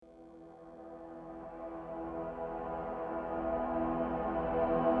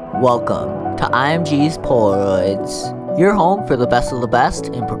Welcome to iMG's Polaroids, your home for the best of the best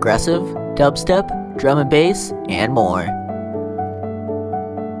in progressive, dubstep, drum and bass, and more.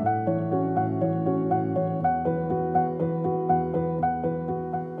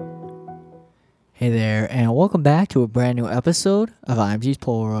 Hey there, and welcome back to a brand new episode of iMG's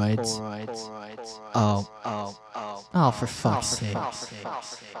Polaroids. Oh, for fuck's sake.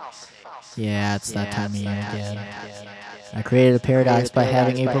 Yeah, it's that time of year again. I created a paradox by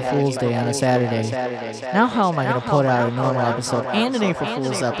having April Fool's Day on a Saturday. Now how am I going to put out a normal episode and an April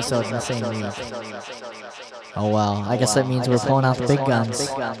Fool's episode in the same week? Oh well, I guess that means we're pulling out the big guns.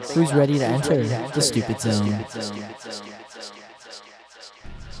 Who's ready to enter the stupid zone?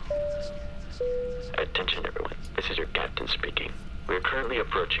 Attention everyone, this is your captain speaking. We are currently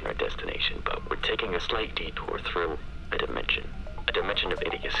approaching our destination, but we're taking a slight detour through a dimension of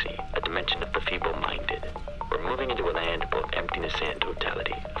idiocy, a dimension of the feeble-minded. We're moving into a land of both emptiness and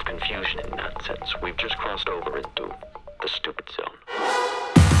totality, of confusion and nonsense. We've just crossed over into the stupid zone.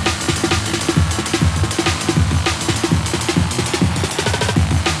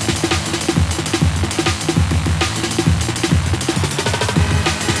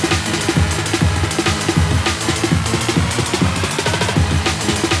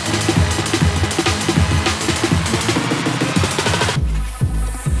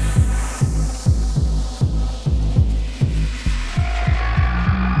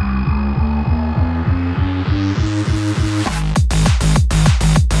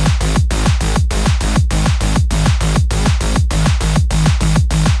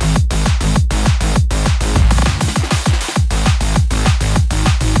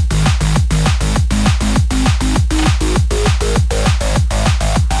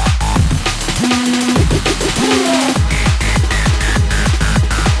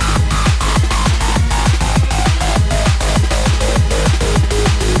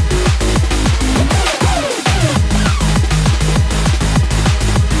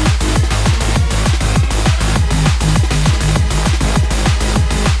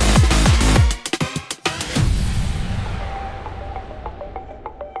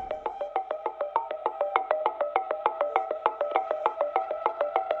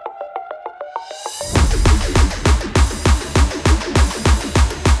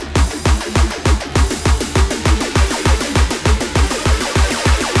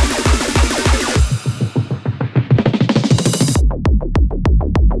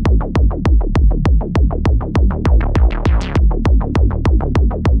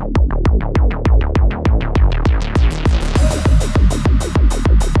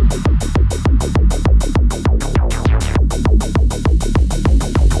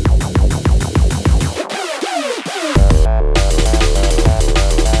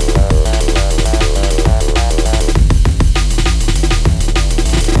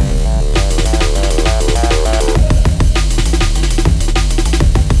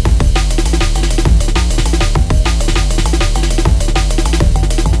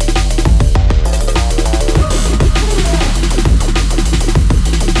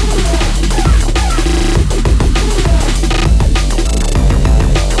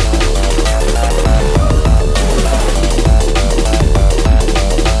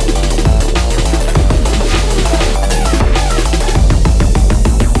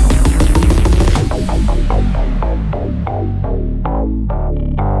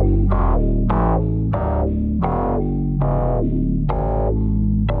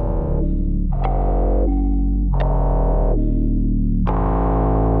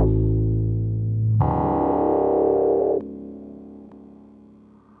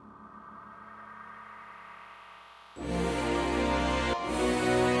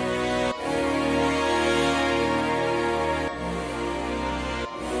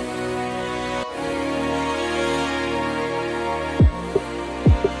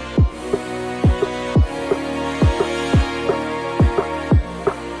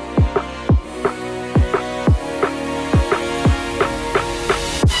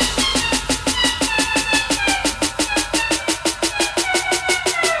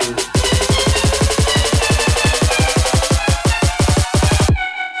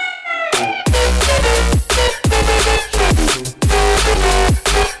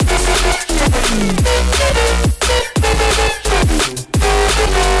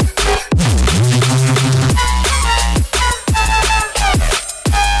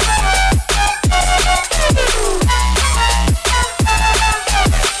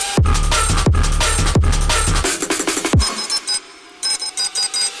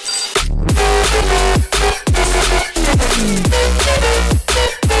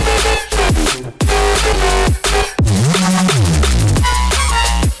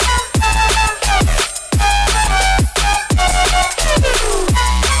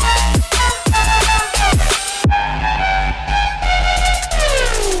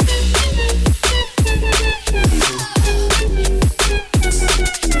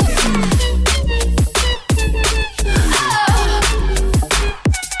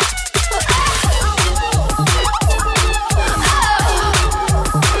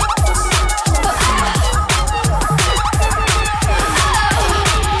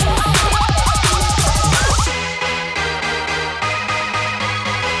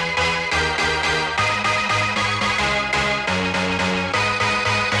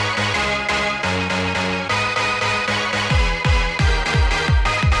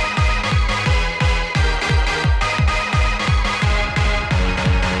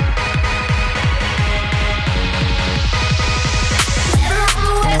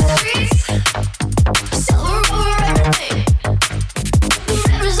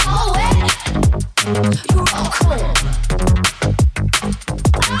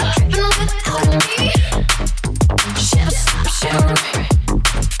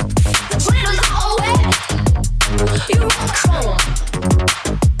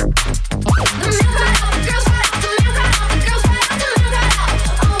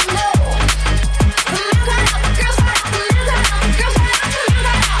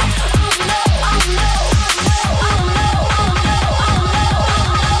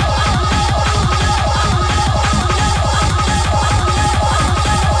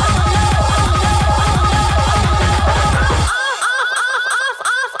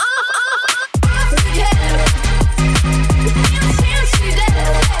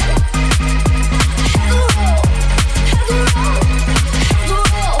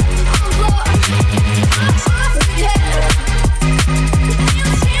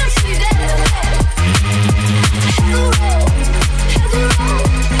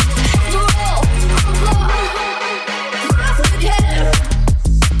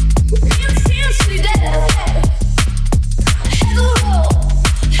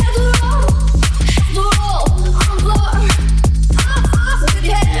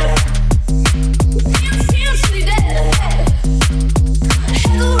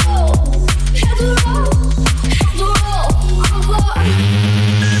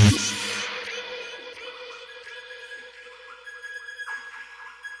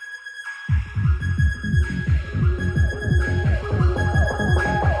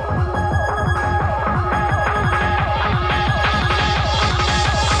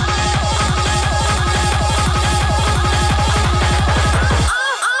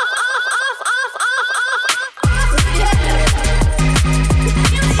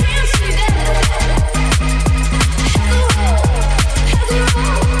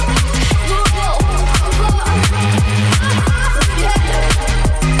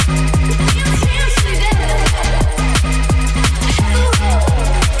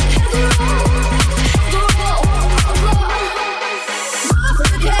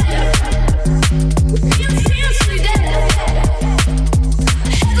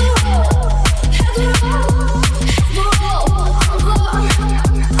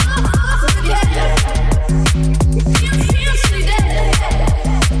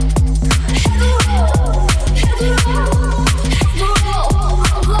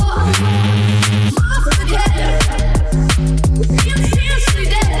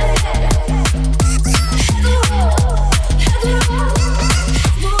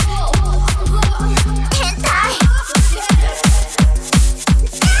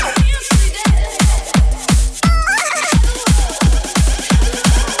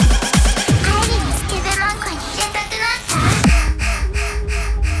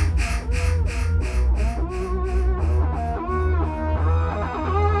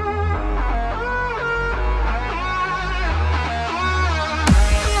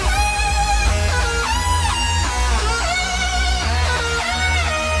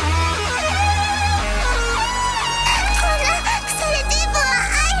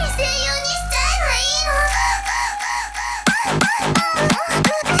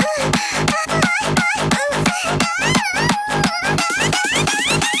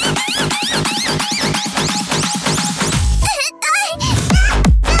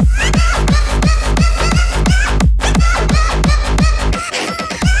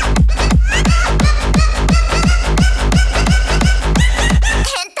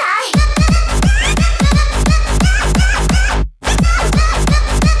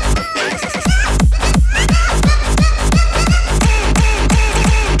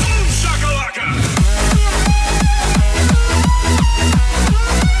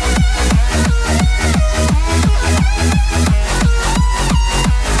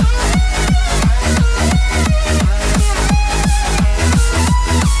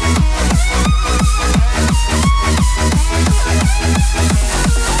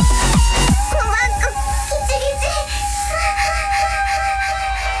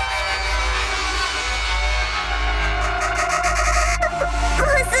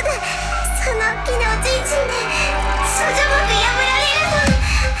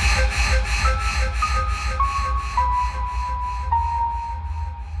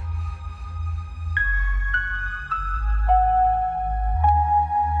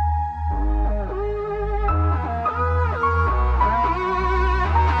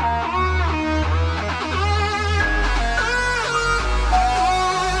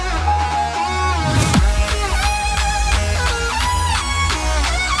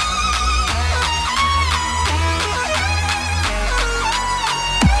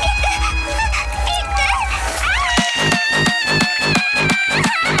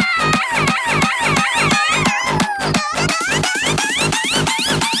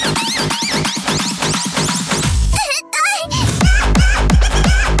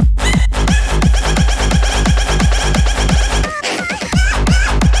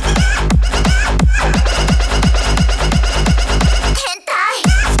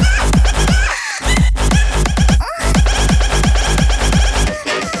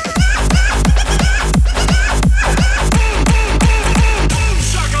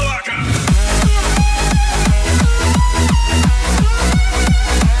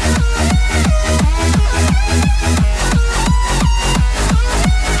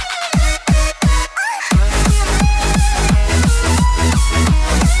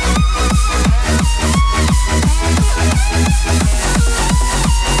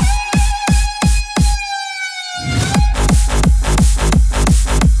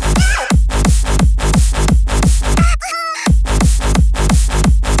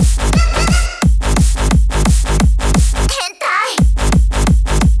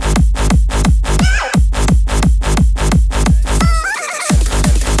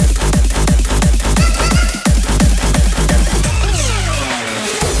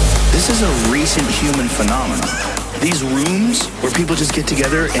 human phenomenon. These rooms where people just get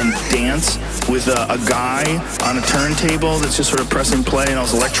together and dance with a guy on a turntable that's just sort of pressing play and all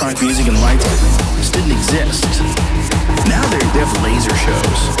this electronic music and lights just didn't exist. Now they have laser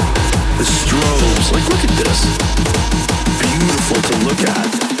shows, the strobes. Like, look at this. Beautiful to look at.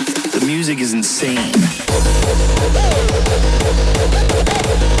 The music is insane.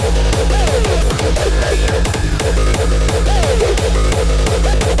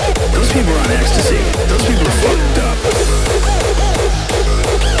 Those people are on ecstasy. Those people are fucked up.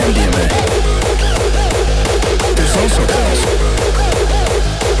 MDMA. There's also pills.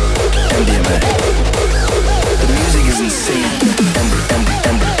 MDMA. The music is insane.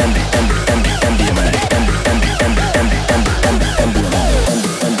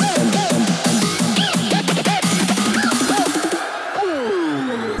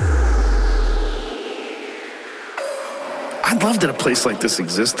 I'd love that a place like this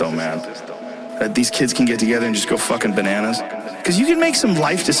exists, though, man. That these kids can get together and just go fucking bananas. Because you can make some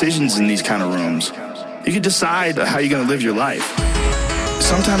life decisions in these kind of rooms. You can decide how you're going to live your life.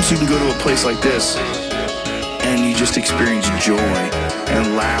 Sometimes you can go to a place like this and you just experience joy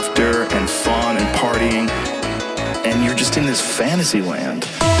and laughter and fun and partying, and you're just in this fantasy land.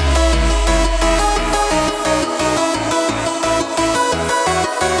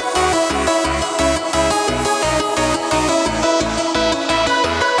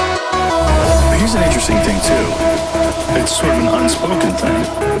 Here's an interesting thing too. It's sort of an unspoken thing,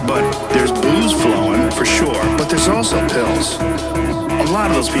 but there's booze flowing for sure, but there's also pills. A lot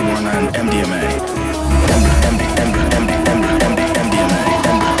of those people are on MDMA.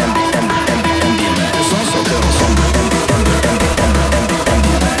 There's also pills.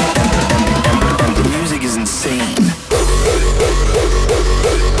 The music is insane.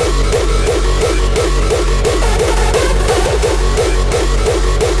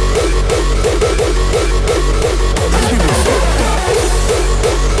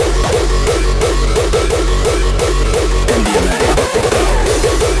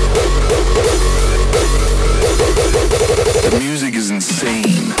 The music is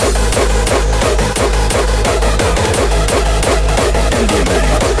insane.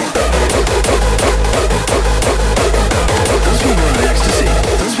 Those people are on ecstasy.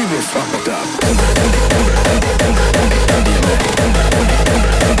 Those people are fucked up.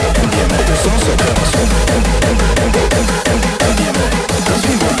 There's also pills. Those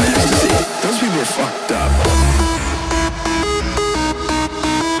people are on ecstasy. Those people are fucked up.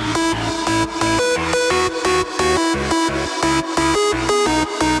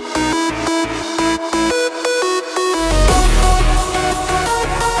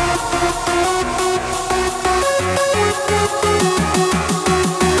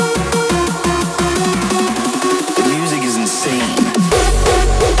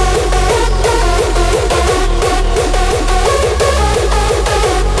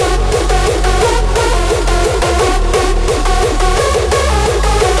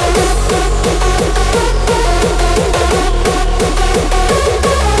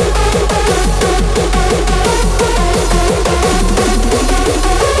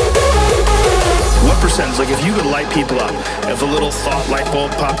 Like, if you could light people up, if a little thought light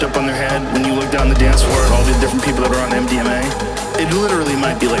bulb popped up on their head when you look down the dance floor at all the different people that are on MDMA, it literally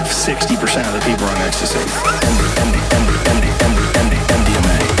might be like 60% of the people are on ecstasy.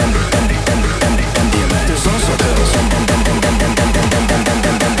 MDMA. There's also pills.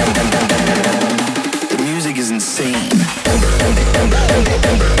 The music is insane.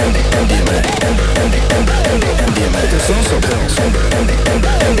 MDMA. There's also pills. MDMA.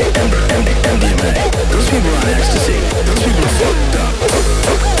 Those people are on ecstasy. Those people are fucked up.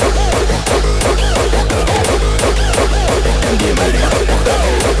 MDMA.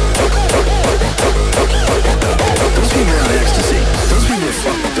 Those people are on ecstasy. Those people are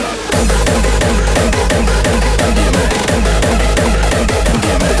fucked up.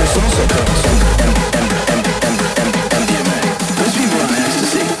 MDMA. There's also pills. MDMA. Those people are on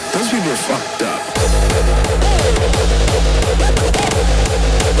ecstasy. Those people are fucked up.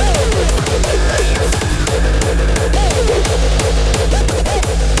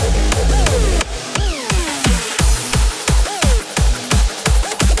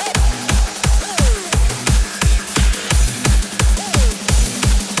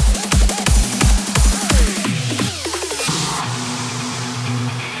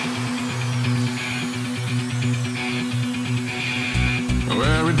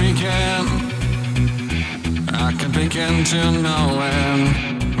 To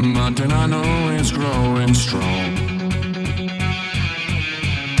knowing, but then I know it's growing strong.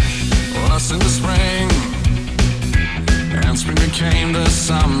 Was in the spring, and spring became the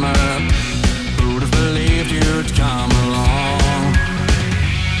summer. Who believed you'd come along.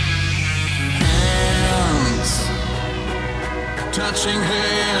 Hands, touching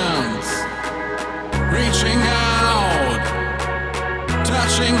hands, reaching out,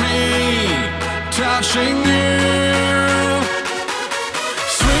 touching me, touching you.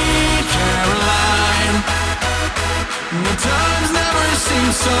 Sweet Caroline, the times never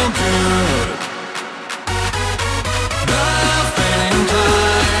seem so good. I've been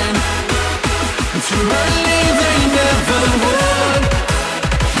inclined to believe they never would.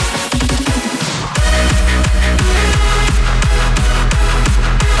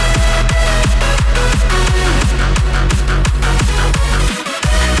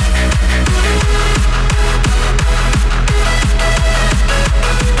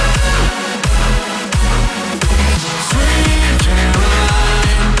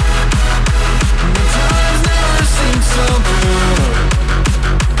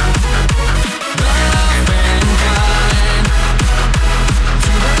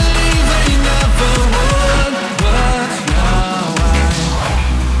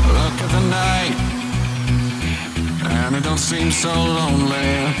 Seems so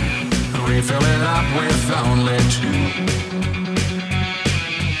lonely, we fill it up with only two.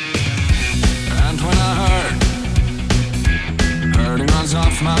 And when I hurting runs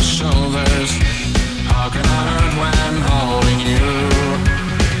off my shoulders. How can I hurt when holding you?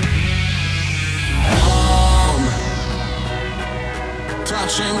 Home,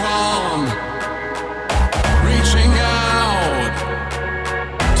 touching home, reaching out,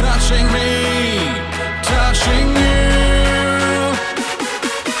 touching me, touching you.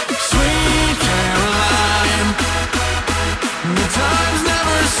 Times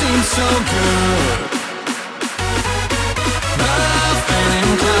never seem so good. I've been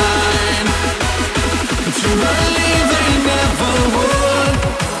inclined to believe they never would.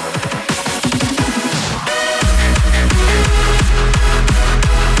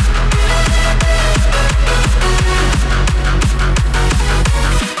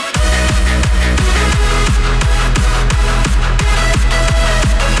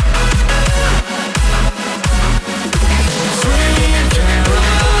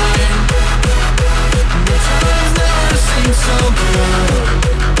 So good.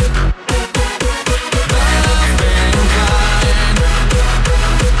 I've been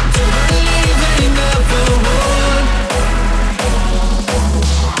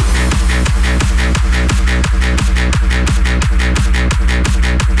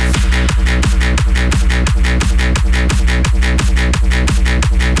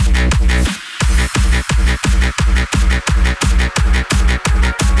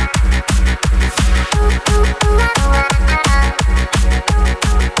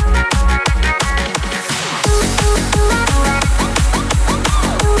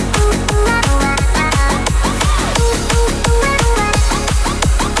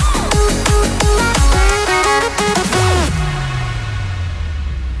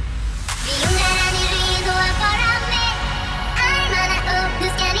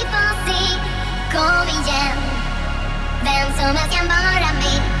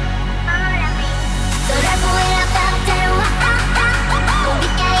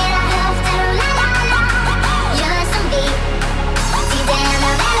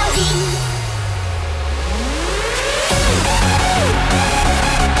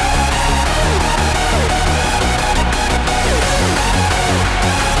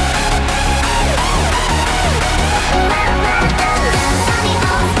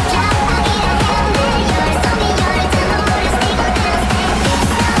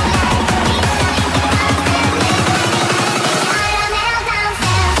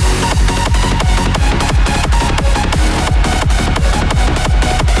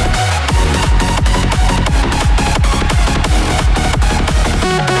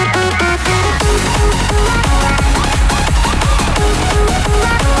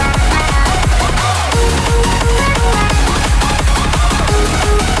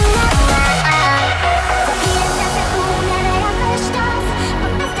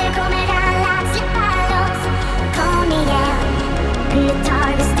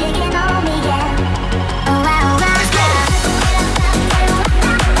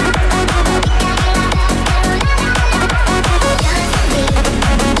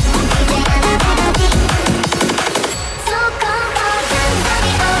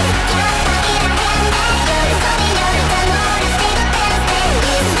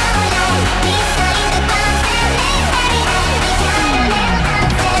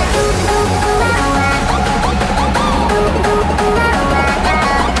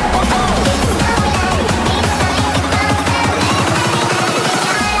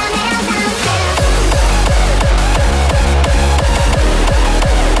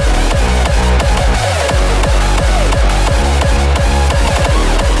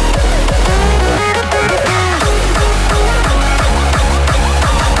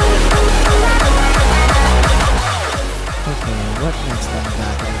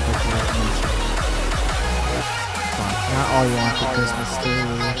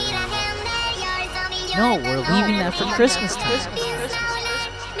No, we're leaving that for Christmas time.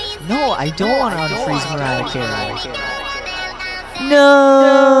 No, I don't want to unfreeze Mariah Carey. No!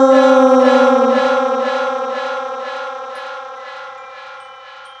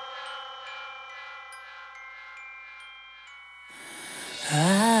 I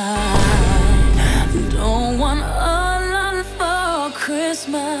don't want a lot for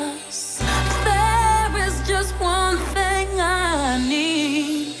Christmas. There is just one thing I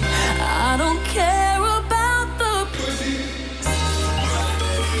need. I don't care about the pussy.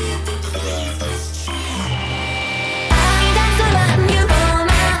 I'm just letting you know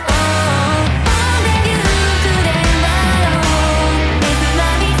my own. All that you today, my own. This is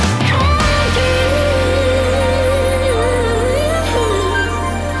not me.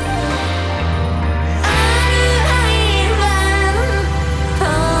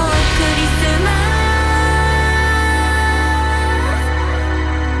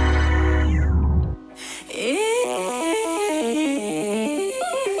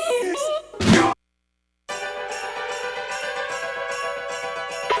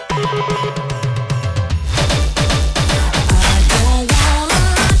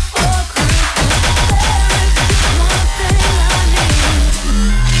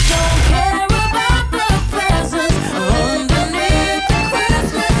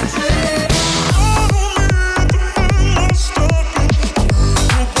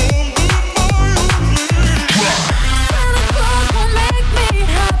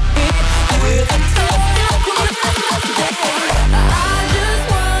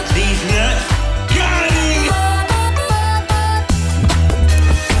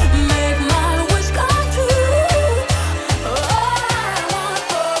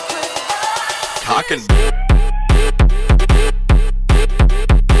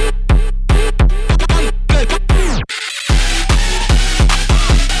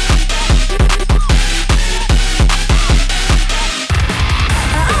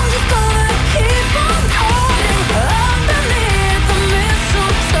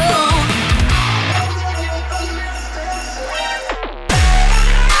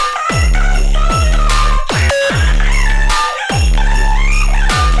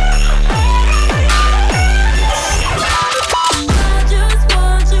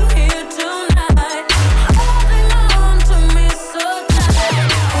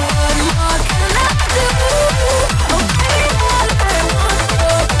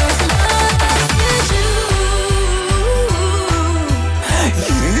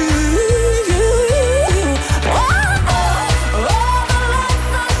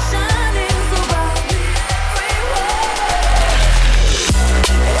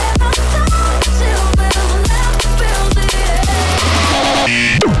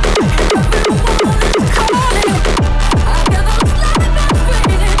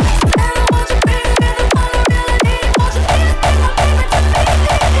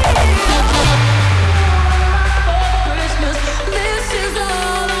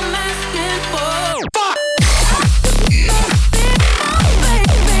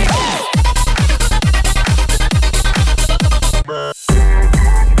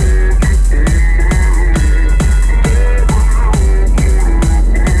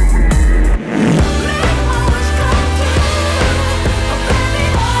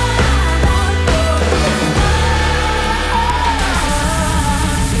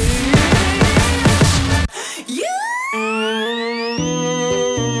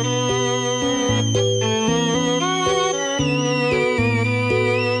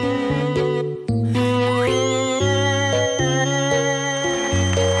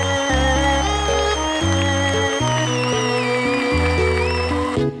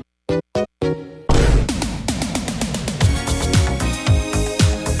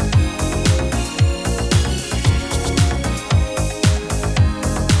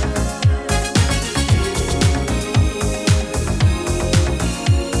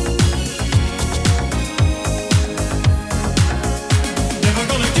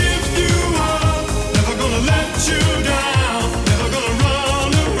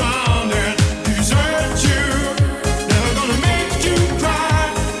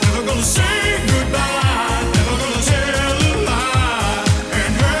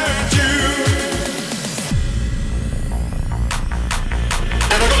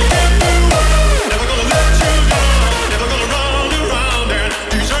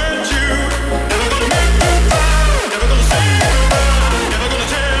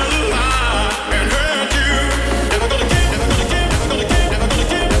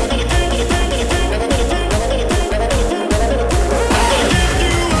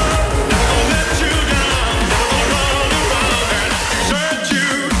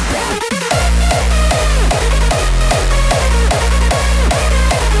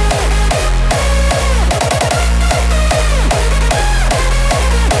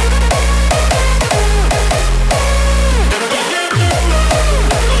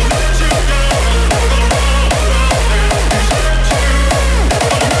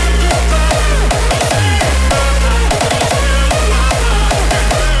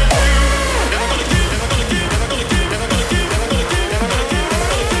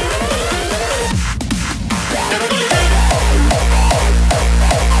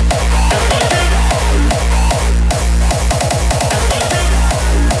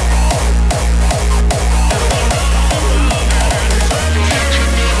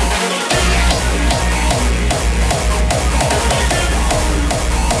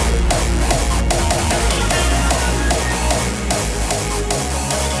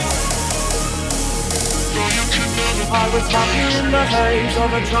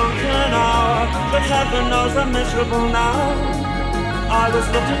 of a drunken hour, but heaven knows I'm miserable now. I was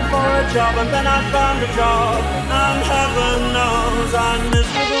looking for a job and then I found a job, and heaven knows I'm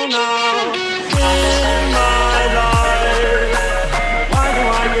miserable now. In my life, why do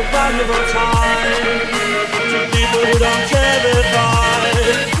I give valuable time to people who don't care if I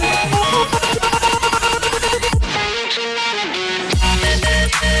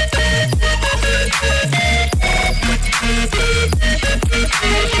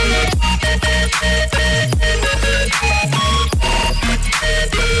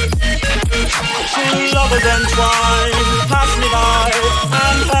two lovers entwined, pass me by,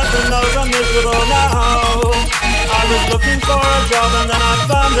 and heaven knows I'm miserable now. I was looking for a job and then I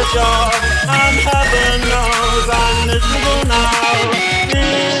found a job, and heaven knows I'm miserable now.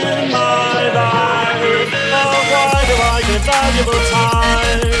 In my life, oh why do I give valuable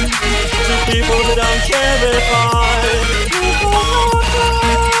time to people who don't care if I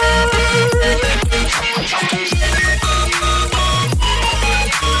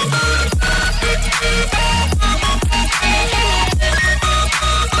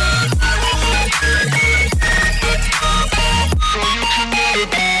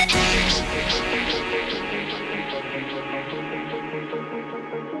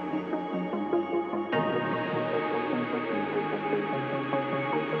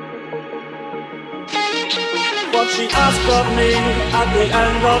what she asked of me at the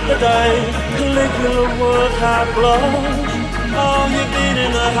end of the day, Caligula would have blown. Oh, you've been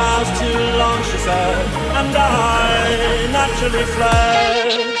in the house too long, she said, and I naturally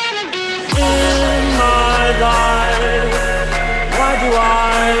fled. In my life, why do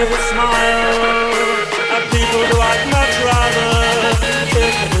I smile at people who I'd much rather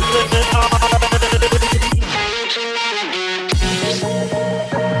kick in the eye?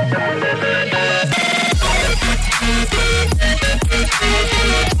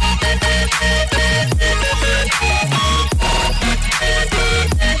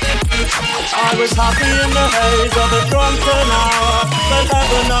 I was happy in the haze of a drunken hour, but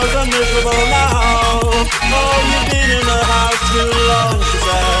heaven knows I'm miserable now. Oh, you've been in the house too long, she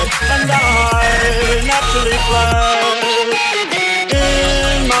said, and I naturally fled.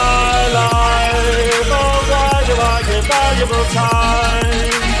 In my life, oh, why do I give valuable time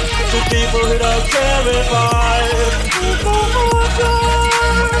to people who don't care if I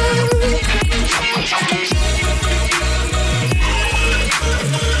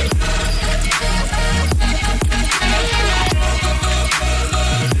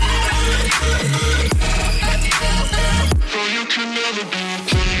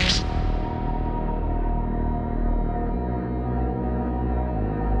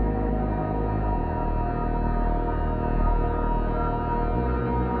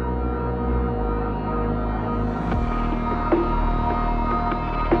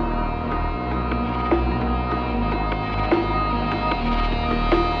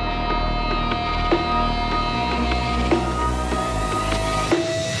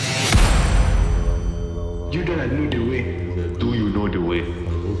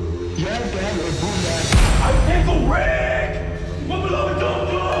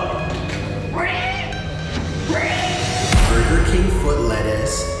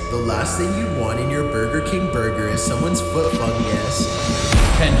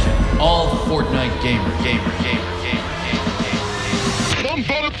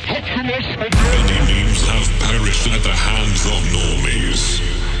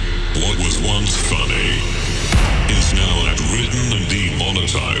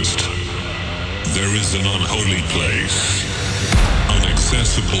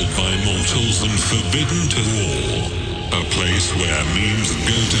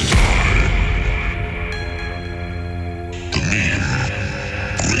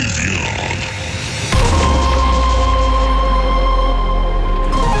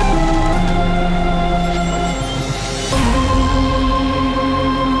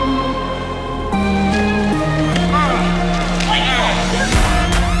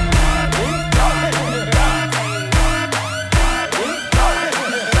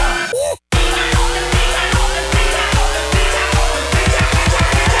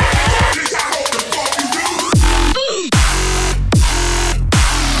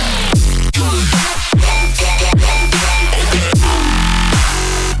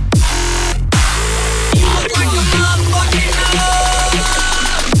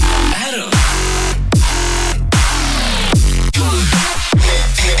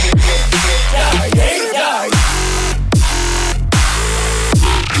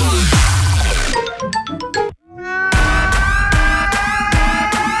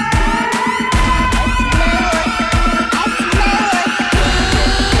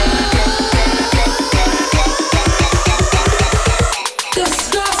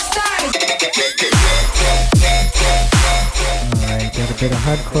bit of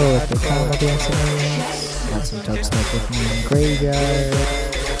hardcore with the Caramelldansen remix. Got some dope stuff with me in Graveyard.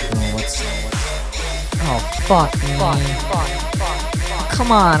 Oh, fuck me. Oh,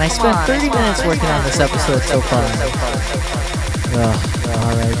 come on, I spent 30 minutes working on this episode so far. Ugh,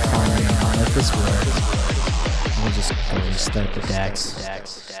 alright, fine. Let this work. We'll just go restart the decks.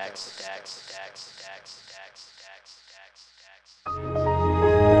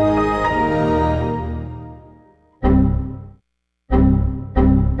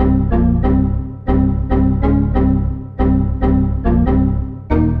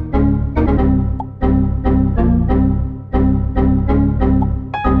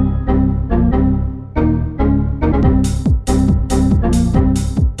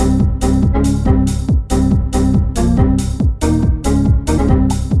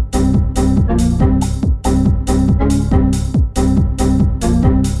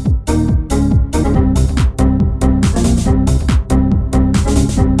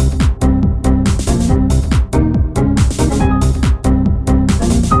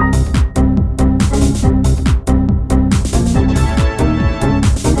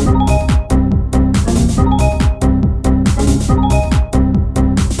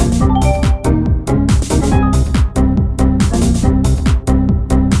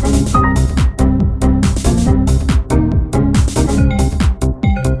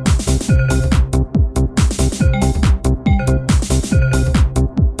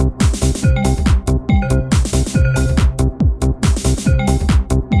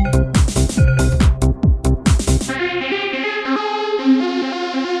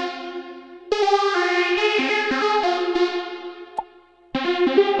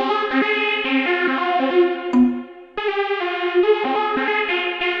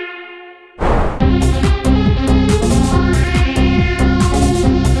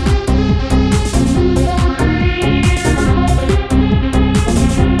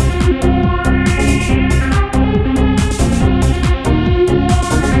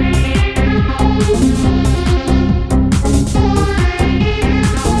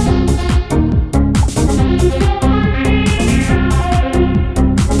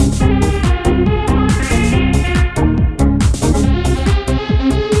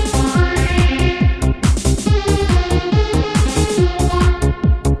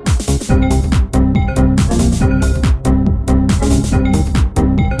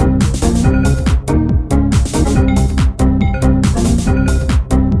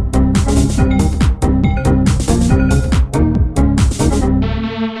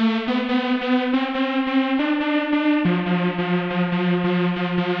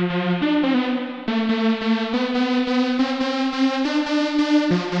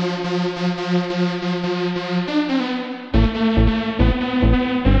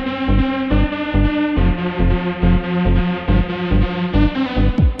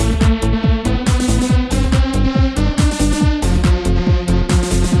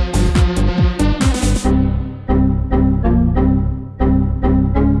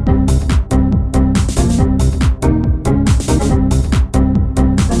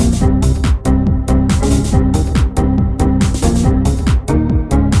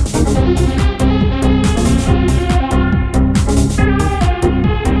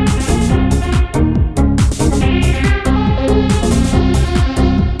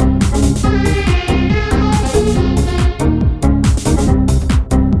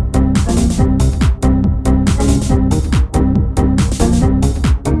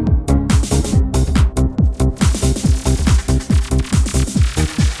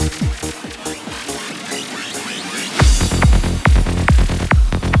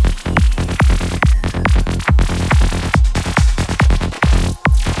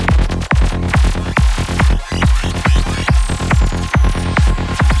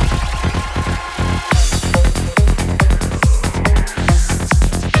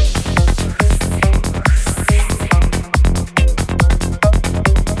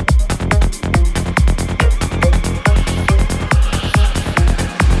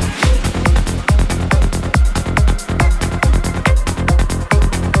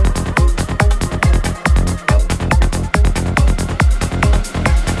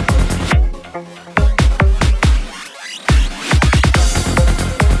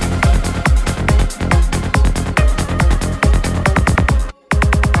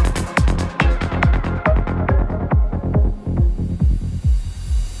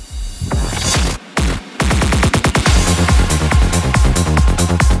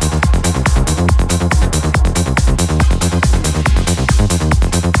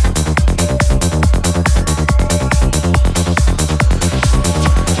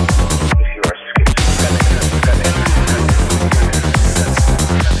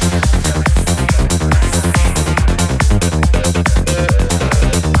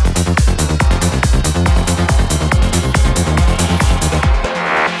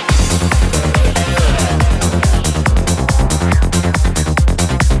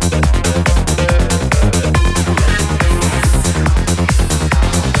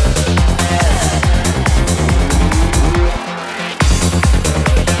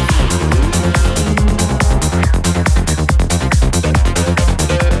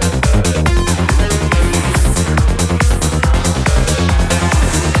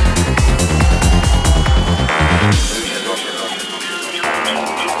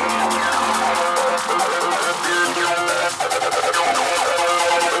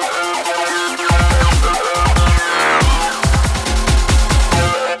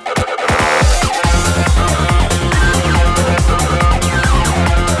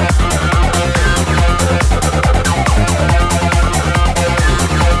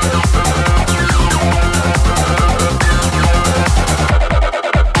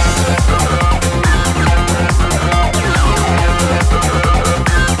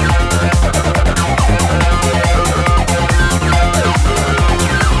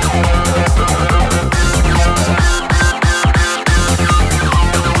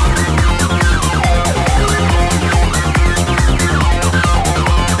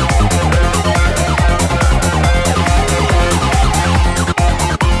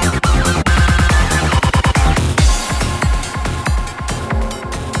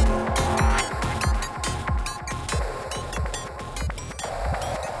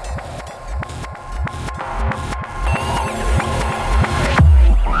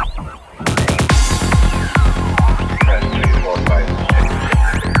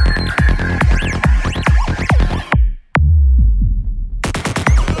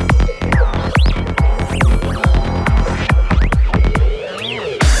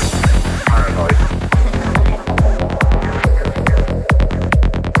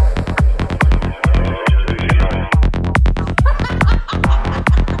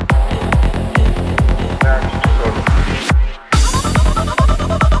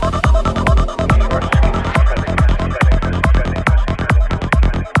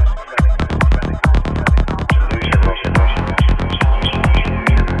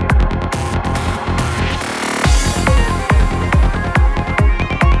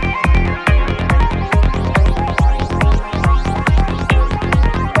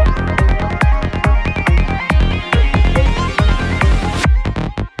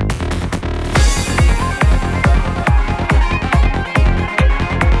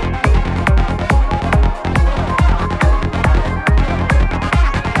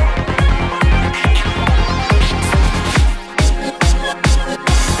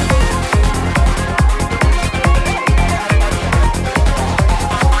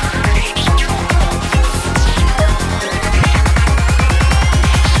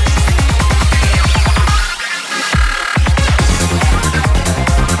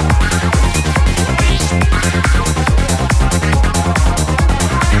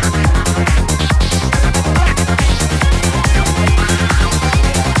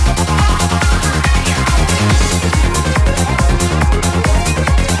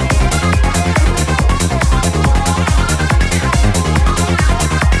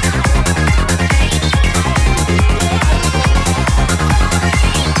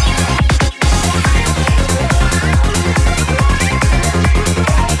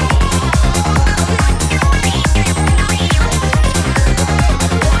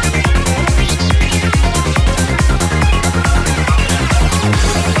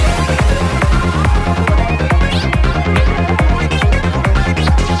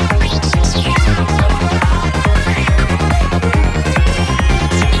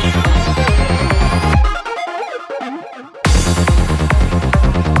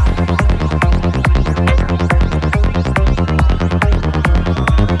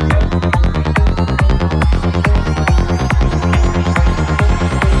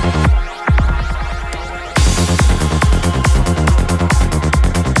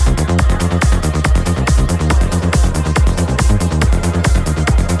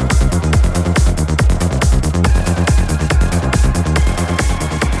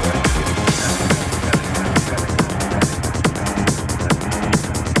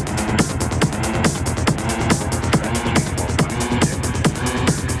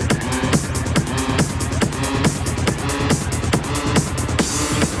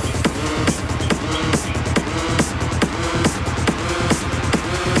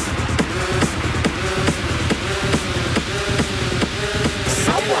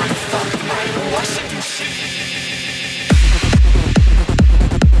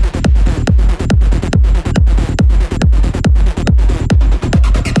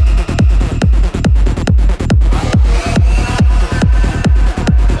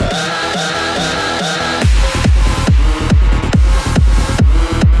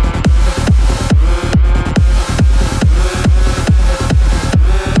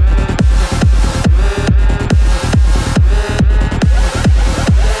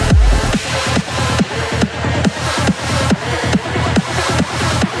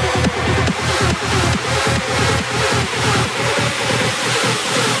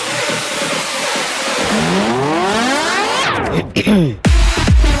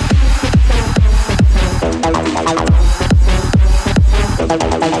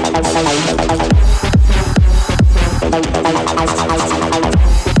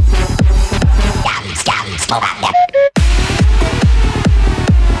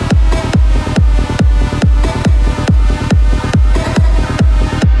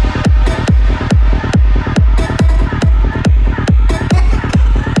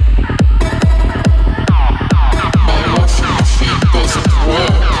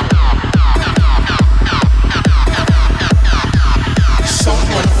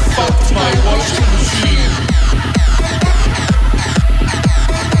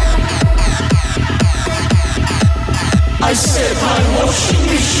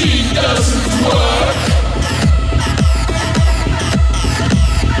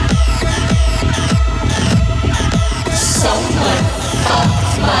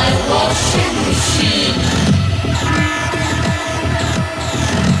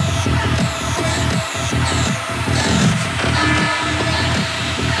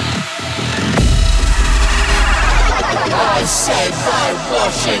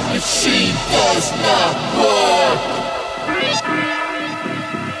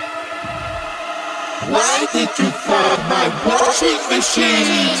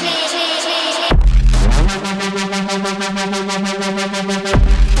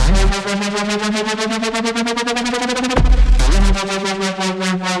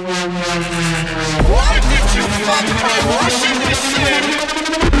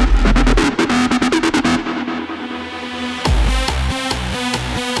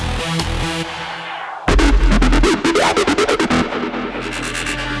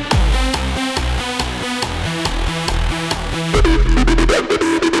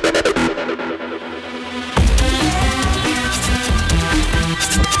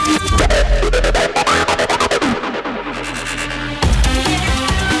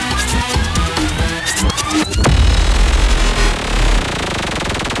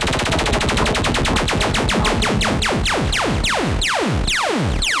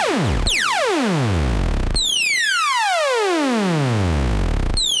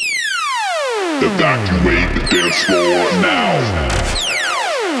 Evacuate the dance floor now.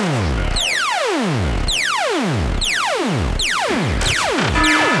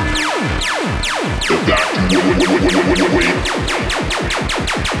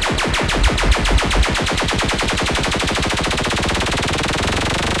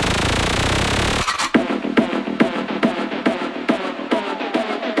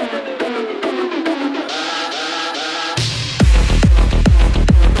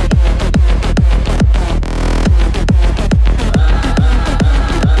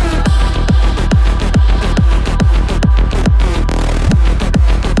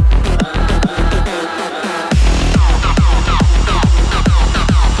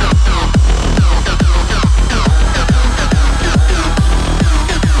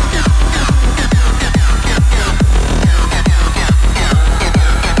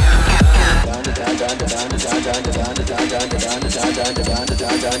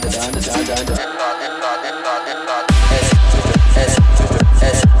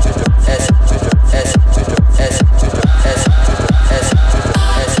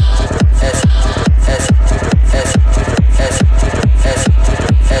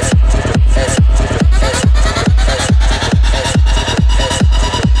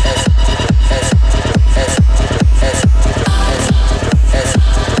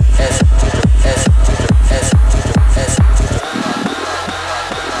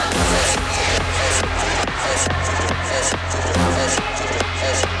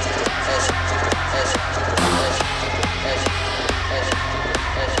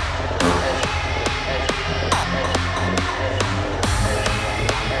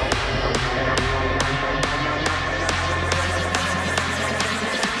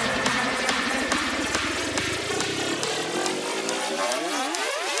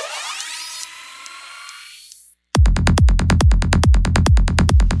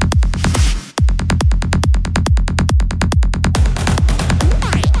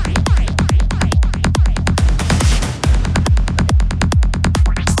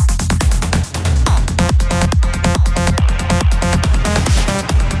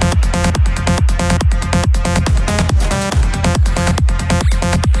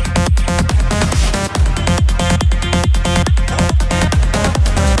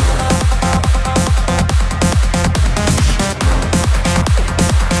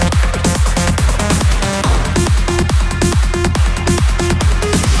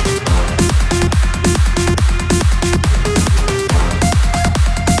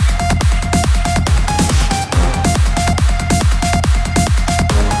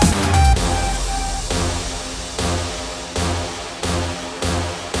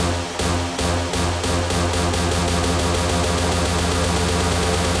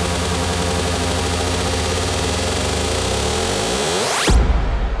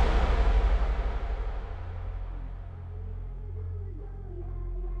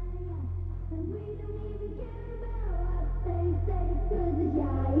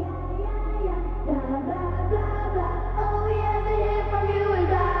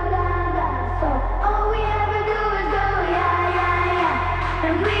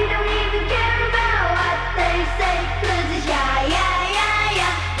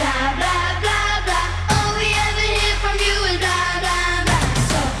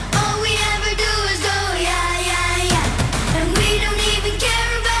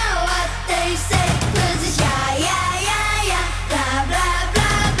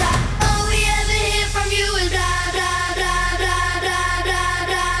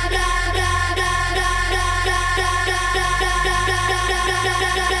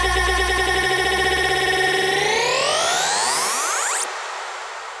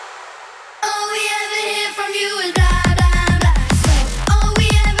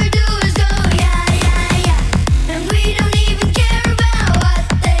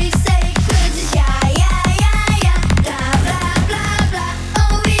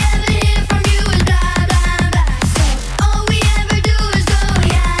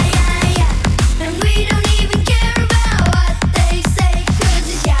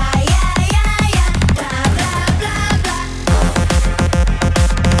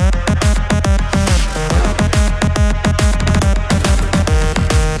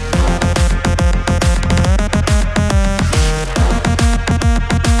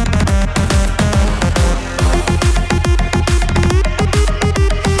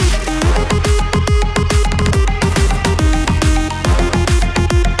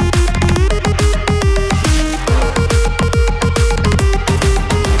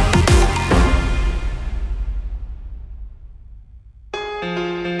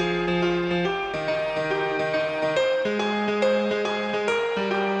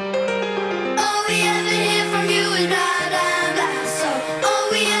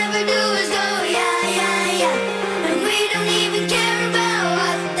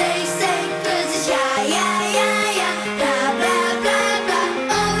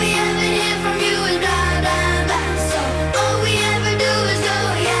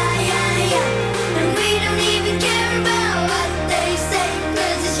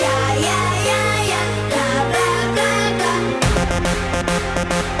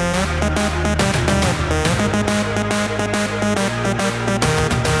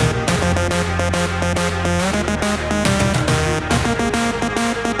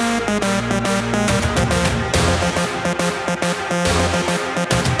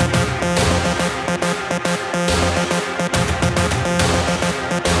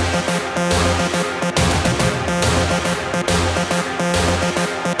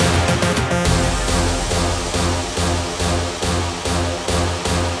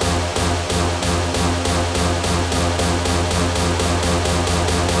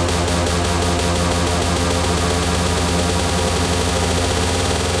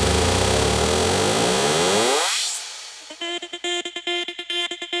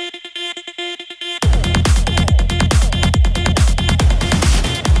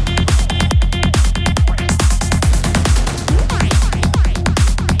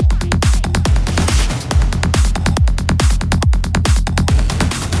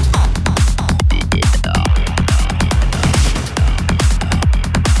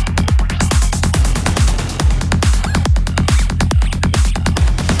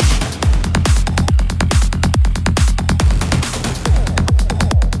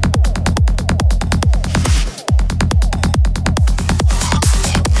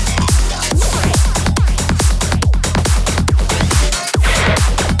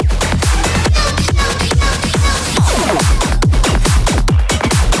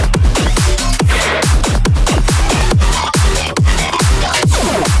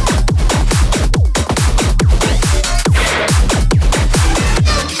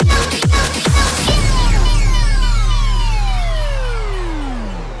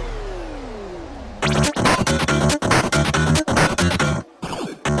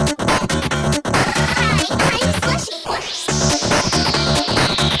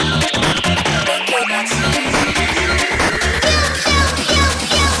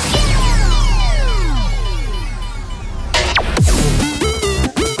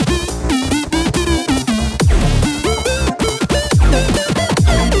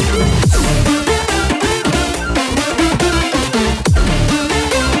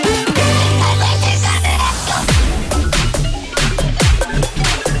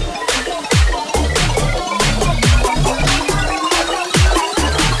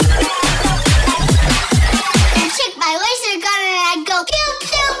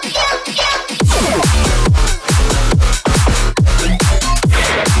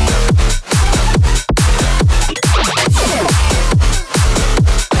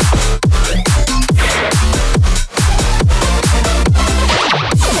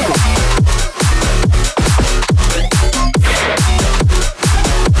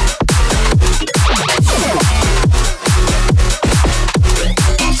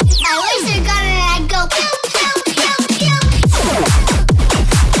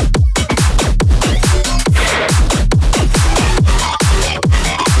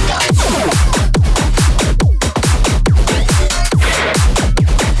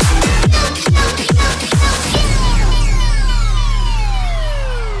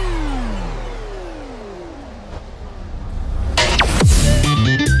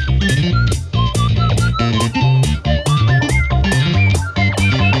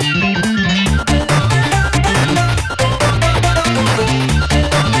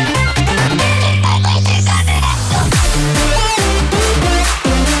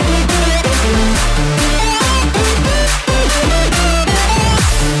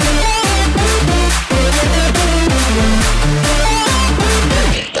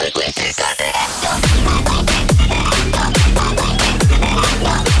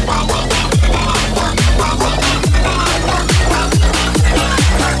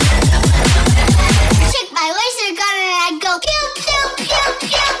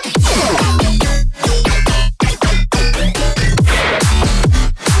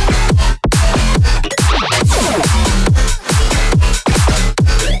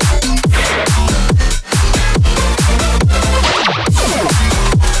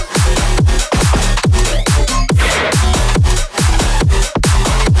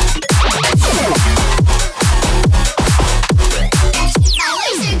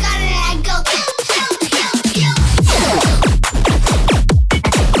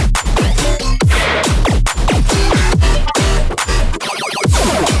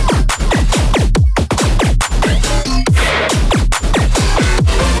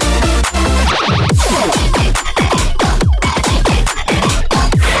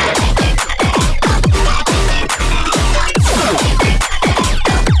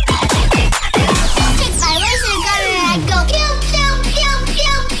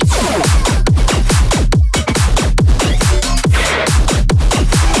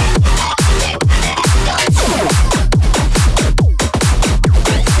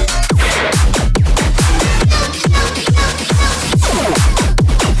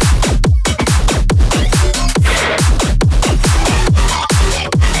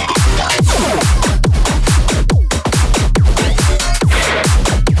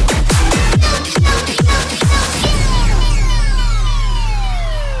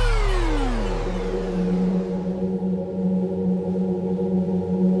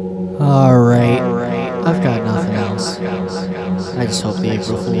 Alright, I've got nothing else. I just hope the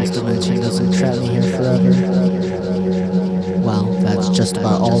April Fool's dimension doesn't trap me here forever. Well, that's just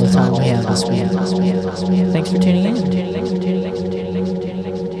about all the time we have this week. Thanks for tuning in.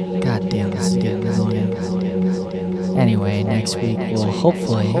 God damn, this is getting annoying. Anyway, next week we'll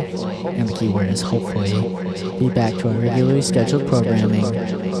hopefully, and the keyword is hopefully, be back to our regularly scheduled programming.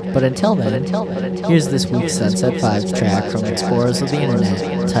 But until then, here's this week's Sunset 5 track from Explorers of the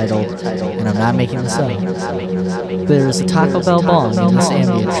Internet, titled, and I'm not making this up, there is a Taco Bell bong in this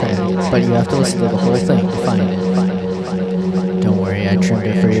ambient track, but you have to listen to the whole thing to find it. Don't worry, I trimmed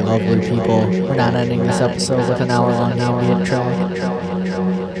it for you lovely people. We're not ending this episode with an hour-long ambient track.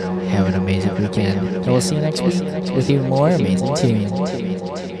 Have an amazing weekend, and we'll see you next week with even more amazing tunes.